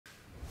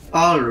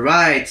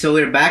Alright, so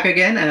we're back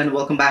again and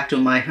welcome back to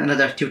my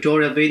another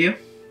tutorial video.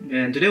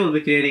 And today we'll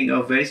be creating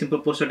a very simple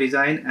poster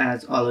design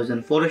as always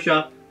in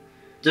Photoshop.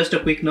 Just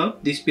a quick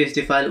note, this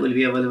PSD file will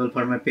be available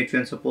for my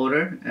Patreon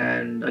supporter,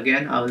 and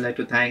again I would like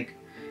to thank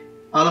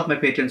all of my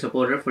Patreon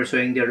supporters for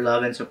showing their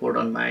love and support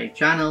on my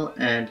channel.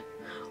 And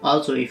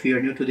also, if you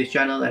are new to this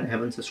channel and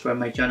haven't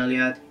subscribed my channel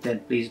yet, then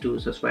please do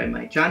subscribe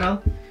my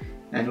channel.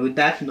 And with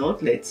that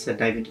note, let's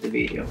dive into the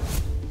video.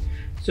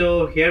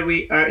 So here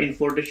we are in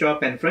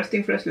Photoshop, and first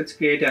thing first, let's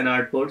create an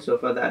artboard. So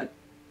for that,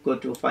 go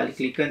to File,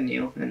 click on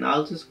New, and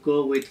I'll just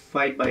go with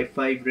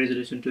 5x5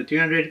 resolution to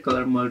 300,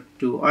 color mode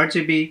to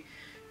RGB,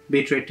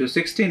 bitrate to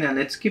 16, and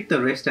let's keep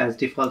the rest as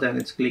default, and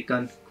let's click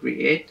on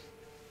Create.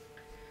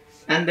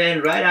 And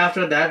then right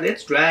after that,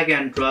 let's drag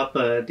and drop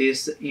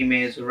this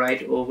image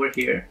right over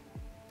here.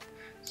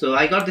 So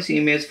I got this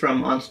image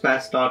from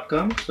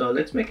unsplash.com, so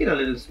let's make it a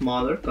little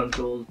smaller.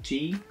 Control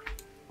G,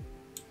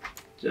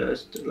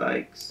 just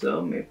like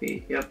so.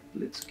 Maybe, yep,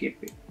 let's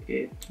keep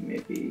it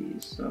maybe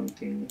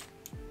something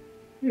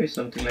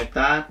like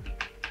that.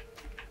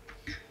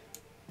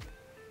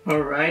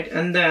 Alright,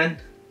 and then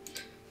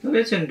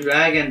let's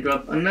drag and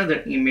drop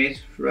another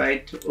image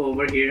right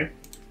over here.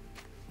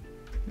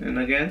 And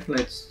again,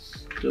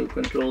 let's do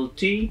Control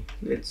T,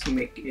 let's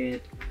make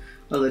it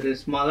a little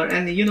smaller.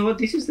 And you know what,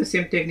 this is the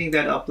same technique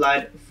that I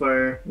applied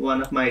for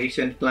one of my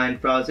recent client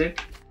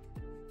project.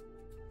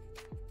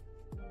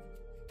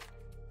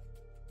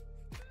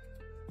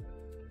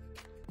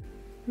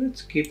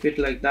 Let's keep it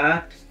like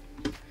that.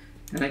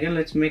 And again,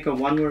 let's make a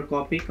one more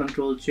copy.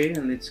 Control J,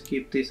 and let's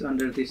keep this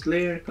under this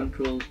layer.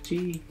 Control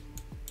T,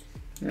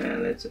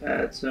 and let's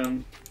add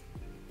some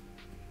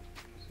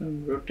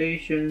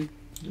rotation,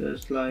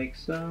 just like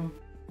so.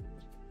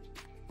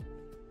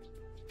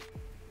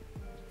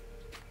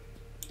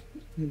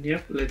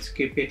 Yep, let's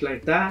keep it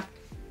like that.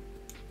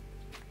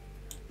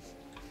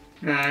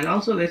 And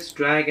also let's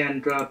drag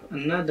and drop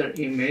another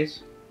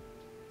image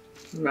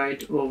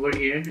right over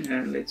here,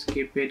 and let's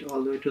keep it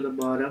all the way to the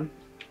bottom.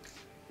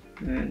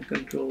 And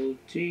Control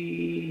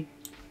G,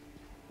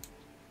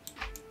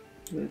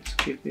 let's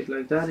keep it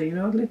like that. You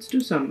know, let's do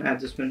some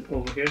adjustment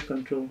over here.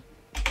 Control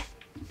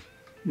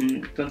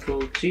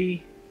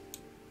G,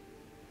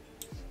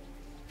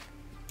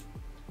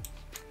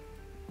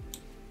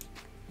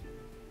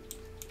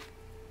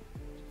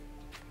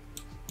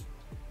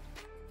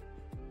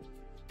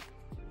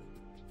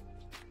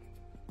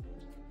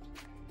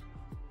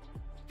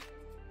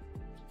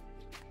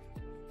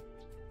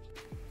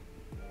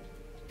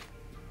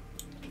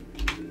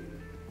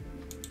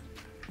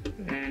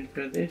 and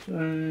for this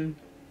one,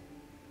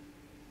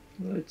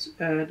 let's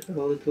add a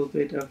little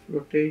bit of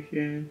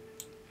rotation,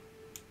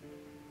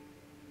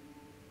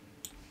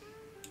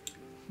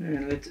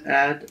 and let's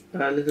add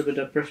a little bit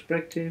of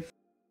perspective.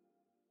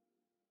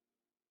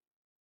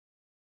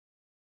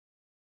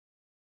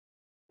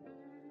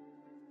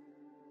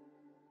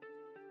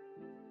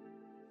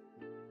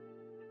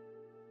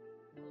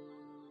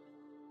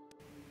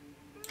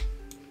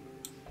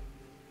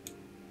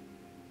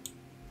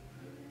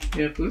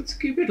 Yep, let's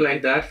keep it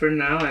like that for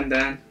now, and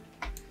then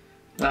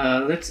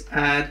let's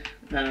add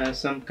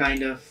some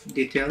kind of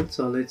detail.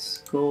 So let's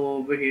go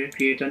over here,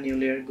 create a new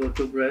layer, go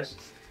to brush,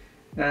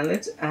 and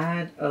let's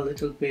add a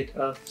little bit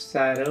of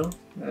shadow.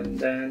 And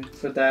then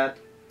for that,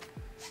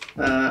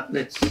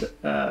 let's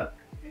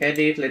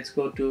edit, let's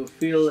go to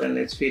fill, and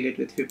let's fill it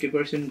with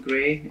 50%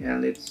 gray,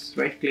 and let's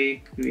right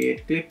click,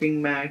 create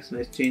clipping mask.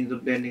 Let's change the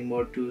blending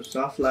mode to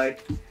soft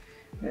light,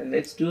 and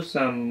let's do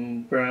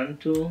some burn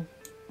tool.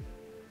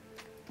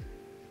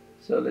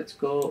 So let's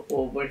go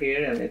over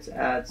here and let's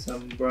add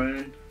some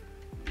burn.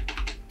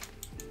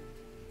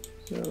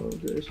 So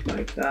just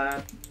like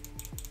that.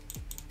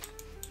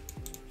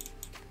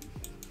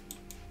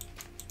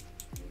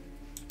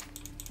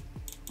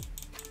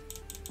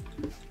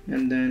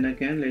 And then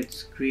again,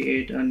 let's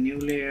create a new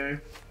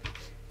layer,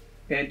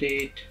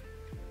 edit,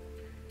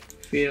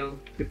 fill,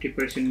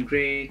 50%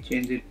 gray,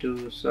 change it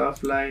to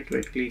soft light,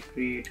 right click,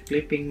 create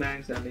clipping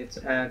mask, and let's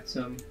add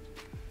some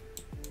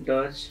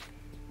dodge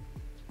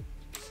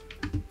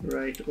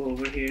right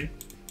over here.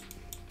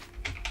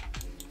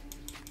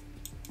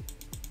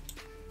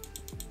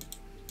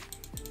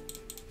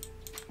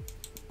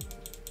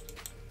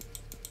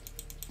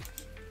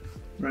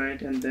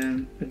 Right, and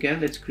then again,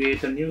 let's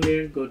create a new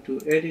layer, go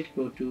to edit,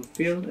 go to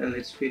fill, and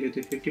let's fill it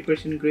to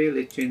 50% gray.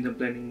 Let's change the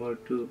blending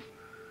mode to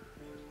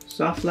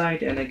soft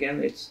light, and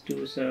again, let's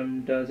do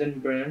some dodge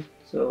and burn.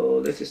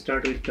 So let's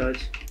start with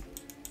dodge.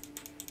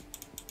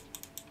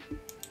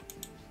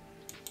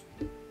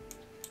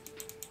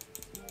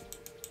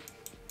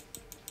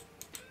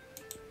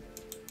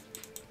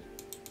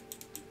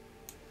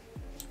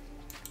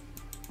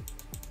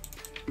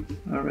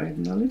 Alright,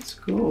 now let's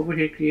go over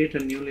here, create a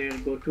new layer,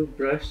 go to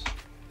brush,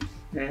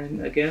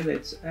 and again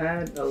let's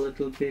add a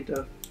little bit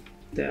of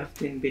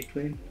depth in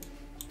between,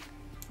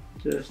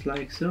 just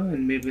like so.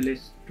 And maybe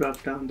let's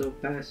drop down the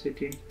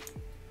opacity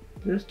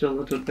just a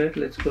little bit.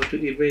 Let's go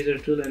to eraser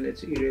tool and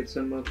let's erase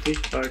some of these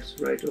parts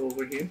right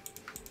over here.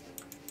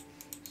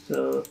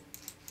 So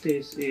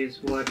this is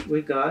what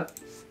we got.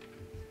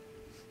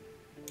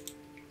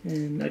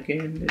 And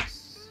again,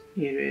 let's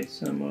erase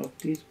some of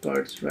these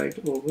parts right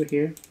over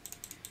here.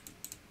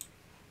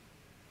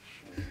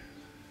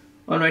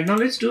 Alright, now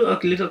let's do a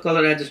little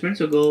color adjustment.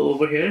 So go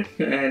over here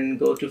and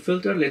go to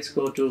filter. Let's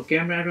go to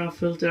camera raw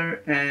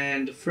filter,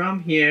 and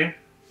from here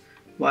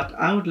what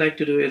I would like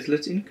to do is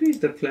let's increase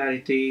the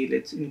clarity,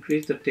 let's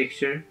increase the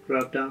texture,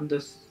 drop down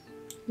this,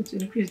 let's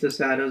increase the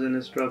shadows, and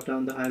let's drop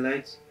down the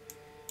highlights.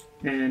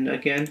 And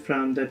again,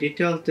 from the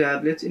detail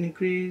tab, let's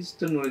increase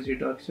the noise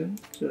reduction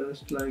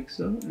just like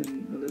so,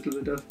 and a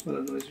little bit of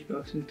color noise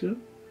reduction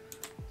too.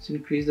 Let's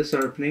increase the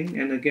sharpening,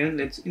 and again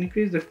let's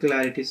increase the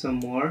clarity some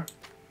more,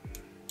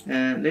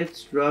 and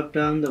let's drop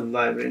down the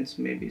vibrance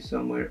maybe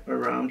somewhere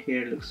around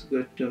here, looks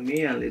good to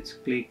me. And let's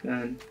click,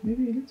 and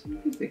maybe let's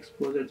increase the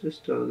exposure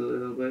just a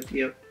little bit.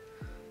 Yep,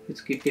 let's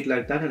keep it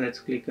like that, and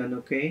let's click on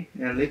OK.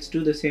 And let's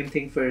do the same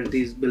thing for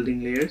these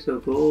building layers. So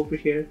go over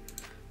here,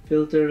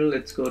 filter,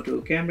 let's go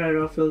to camera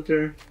raw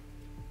filter,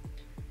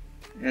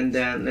 and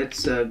then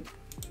let's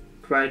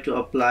try to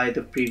apply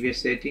the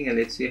previous setting, and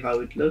let's see how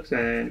it looks.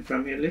 And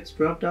from here let's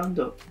drop down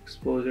the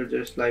exposure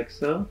just like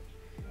so,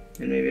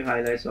 and maybe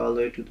highlights all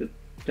the way to the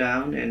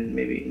down, and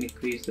maybe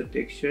increase the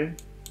texture,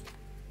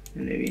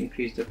 and maybe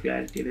increase the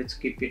clarity. Let's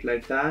keep it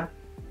like that,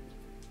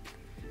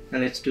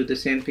 and let's do the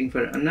same thing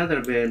for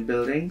another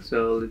building.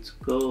 So let's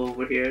go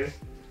over here,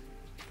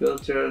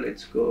 filter,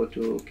 let's go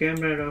to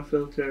camera raw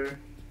filter,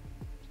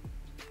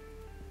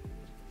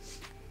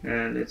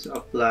 and let's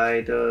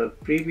apply the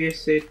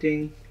previous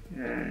setting,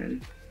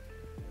 and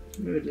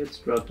maybe let's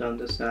drop down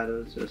the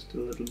shadows just a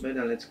little bit,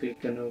 and let's click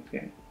on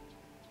OK.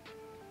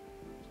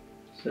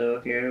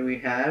 So here we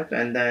have,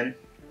 and then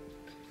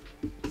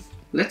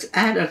let's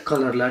add a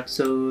color LUT.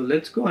 So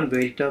let's go on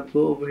very top,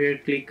 go over here,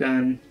 click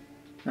on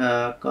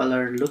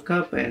color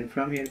lookup, and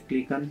from here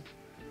click on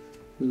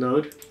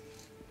load.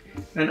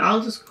 And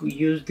I'll just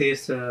use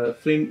this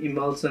film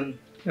emulsion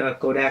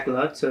Kodak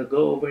LUT. So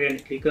go over here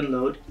and click on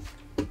load,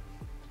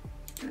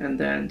 and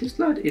then this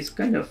LUT is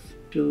kind of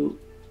too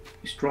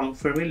strong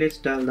for me. Let's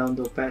dial down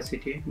the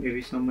opacity,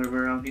 maybe somewhere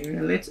around here,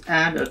 and let's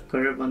add a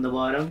curve on the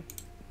bottom,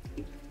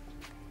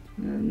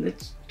 and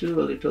let's do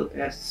a little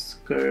S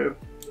curve.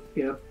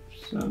 Yep,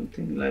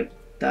 something like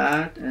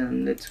that.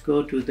 And let's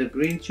go to the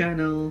green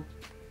channel,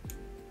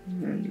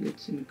 and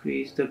let's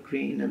increase the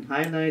green and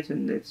highlights,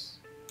 and let's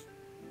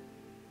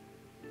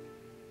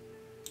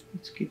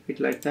keep it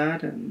like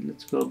that. And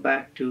let's go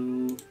back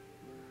to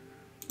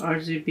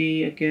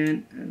RGB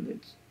again, and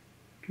let's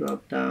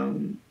drop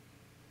down,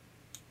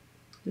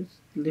 let's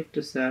lift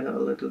the shadow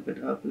a little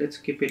bit up, let's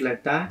keep it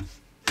like that.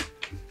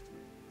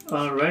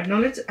 Alright, now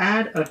let's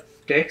add a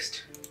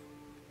text.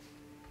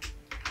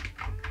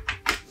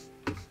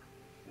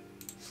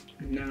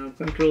 Now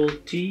Control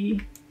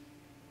T,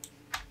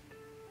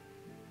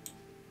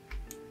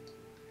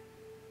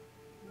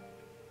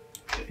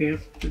 here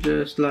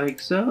just like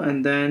so,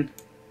 and then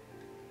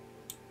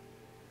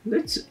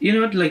let's, you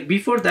know, like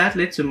before that,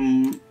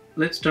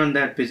 let's turn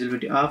that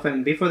visibility off,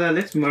 and before that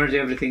let's merge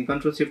everything.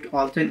 Control Shift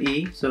Alt and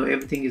E, so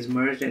everything is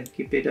merged, and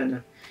keep it on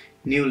a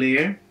new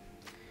layer.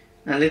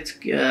 And let's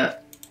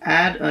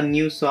add a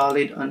new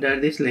solid under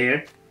this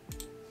layer.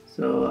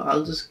 So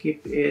I'll just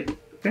keep it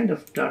kind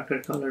of darker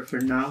color for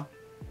now,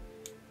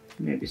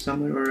 maybe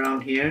somewhere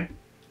around here.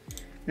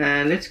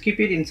 And let's keep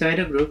it inside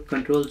a group.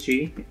 Control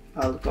G,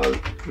 I'll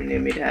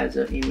rename it as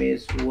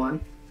image 1.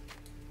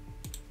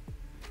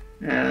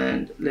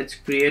 And let's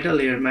create a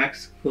layer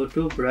mask. Go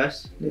to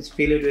brush, let's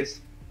fill it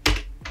with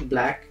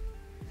black,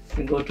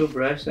 and go to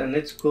brush, and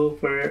let's go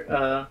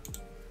for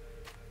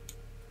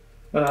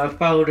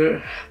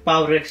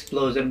powder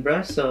explosion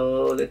brush.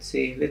 So let's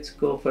see, let's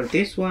go for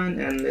this one,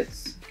 and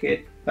let's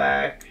get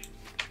back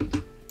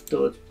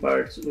those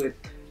parts with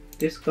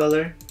this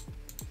color.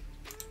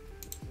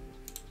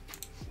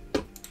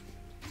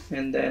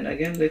 And then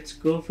again, let's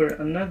go for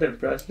another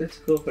brush, let's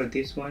go for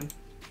this one.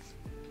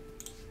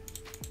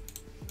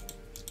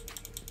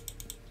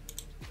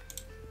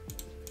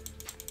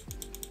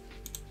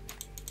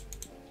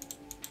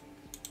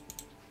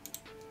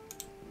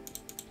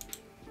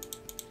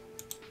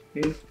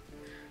 Okay.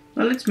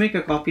 Now let's make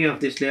a copy of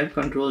this layer.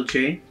 Control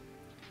J,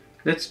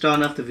 let's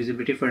turn off the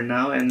visibility for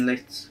now, and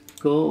let's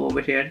go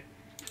over here,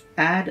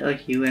 add a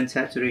hue and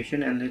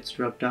saturation, and let's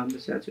drop down the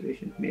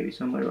saturation maybe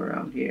somewhere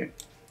around here.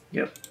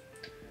 Yep.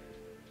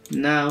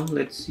 Now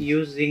let's,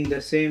 using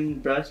the same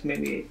brush,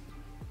 maybe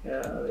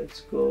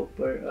let's go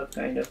for a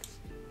kind of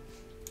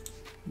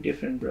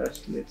different brush.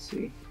 Let's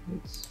see,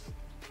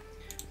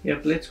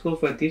 let's go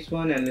for this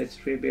one, and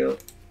let's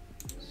rebuild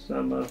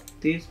some of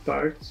these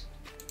parts.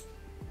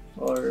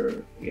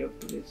 Or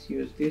let's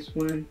use this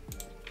one,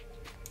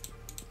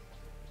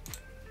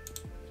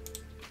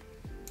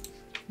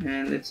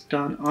 and let's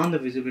turn on the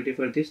visibility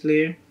for this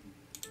layer,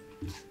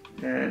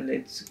 and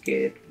let's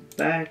get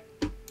back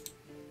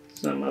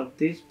some of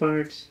these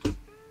parts.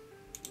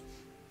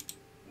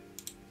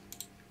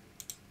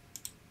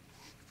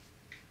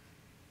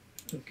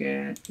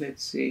 Okay,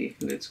 let's see,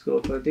 let's go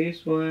for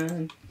this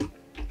one.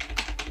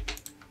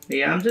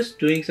 Yeah, I'm just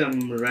doing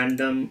some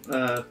random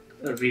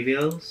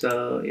reveal,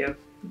 so yeah,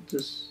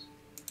 just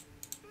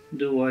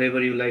do whatever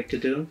you like to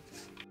do.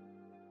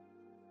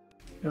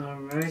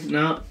 Alright,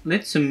 now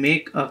let's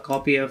make a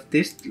copy of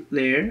this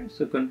layer,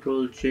 so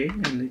Control J,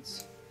 and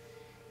let's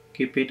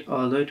keep it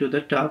all the way to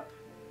the top.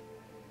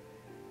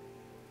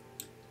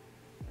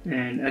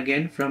 And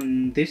again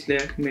from this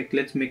layer,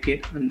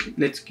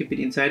 let's keep it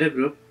inside a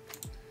group.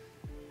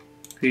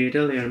 Create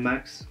a layer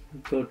mask,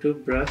 go to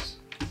brush,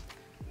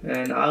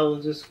 and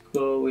I'll just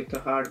go with a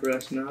hard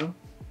brush now,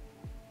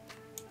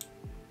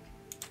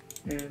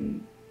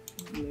 and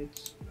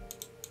let's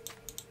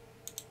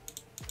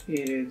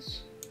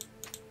erase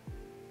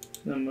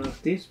some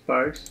of these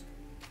parts,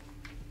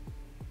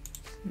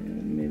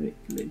 and maybe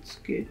let's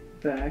get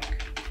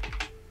back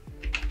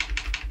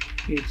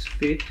its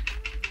fit.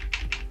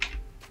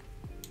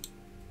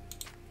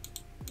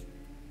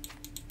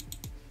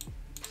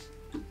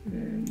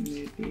 And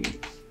maybe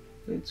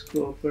let's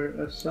go for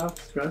a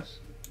soft brush.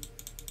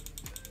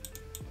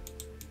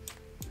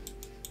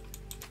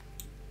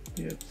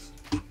 Yep.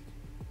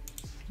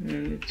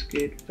 And let's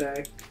get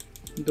back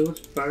those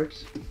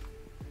parts.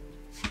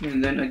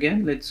 And then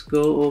again, let's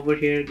go over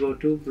here, go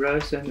to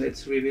brush, and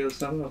let's reveal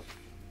some of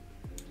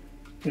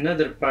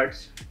another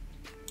parts,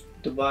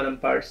 the bottom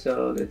part.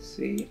 So let's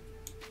see.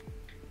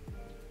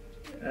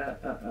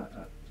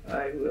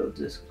 I will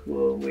just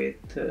go with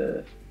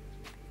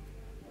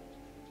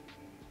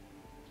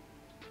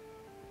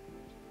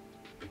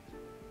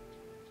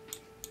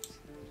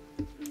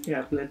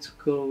yeah, let's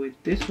go with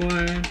this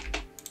one.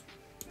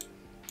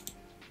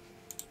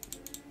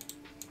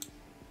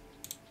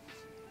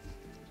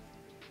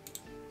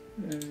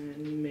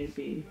 And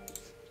maybe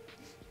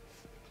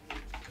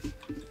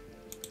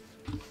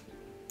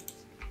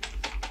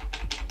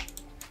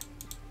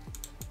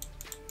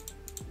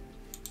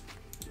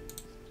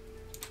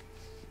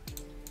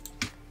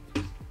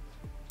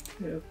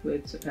yep,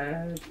 let's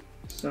add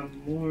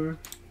some more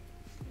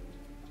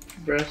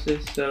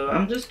brushes. So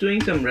I'm just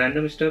doing some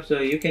random stuff, so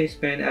you can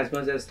spend as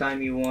much as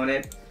time you want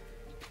it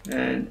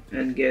and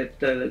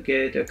get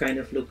a kind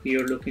of look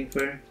you're looking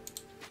for.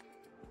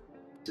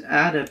 Let's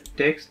add a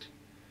text,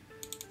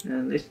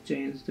 and let's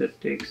change the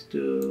text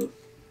to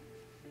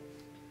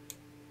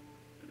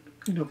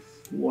kind of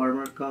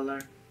warmer color.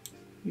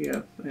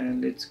 Yep,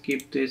 and let's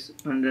keep this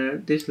under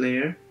this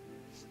layer.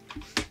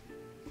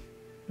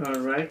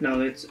 Alright, now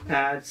let's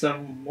add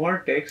some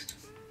more text,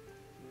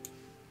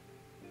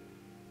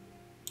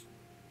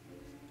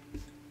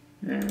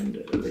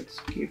 and let's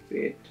keep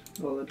it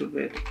a little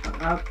bit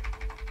up.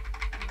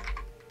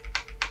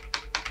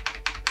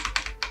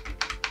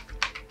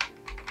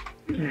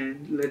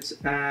 And let's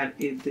add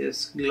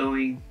this glow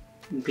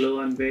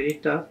on very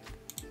top.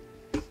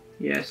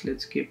 Yes,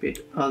 let's keep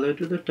it all the way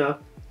to the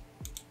top.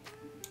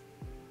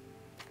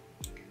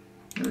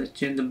 And let's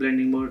change the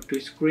blending mode to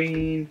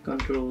screen,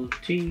 Control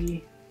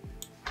T.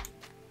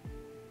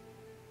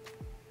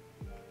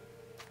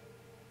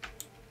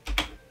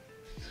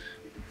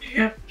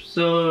 Yep,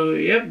 so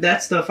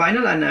that's the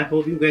final, and I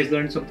hope you guys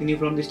learned something new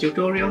from this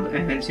tutorial,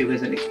 and see you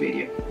guys in the next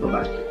video.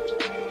 Bye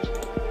bye.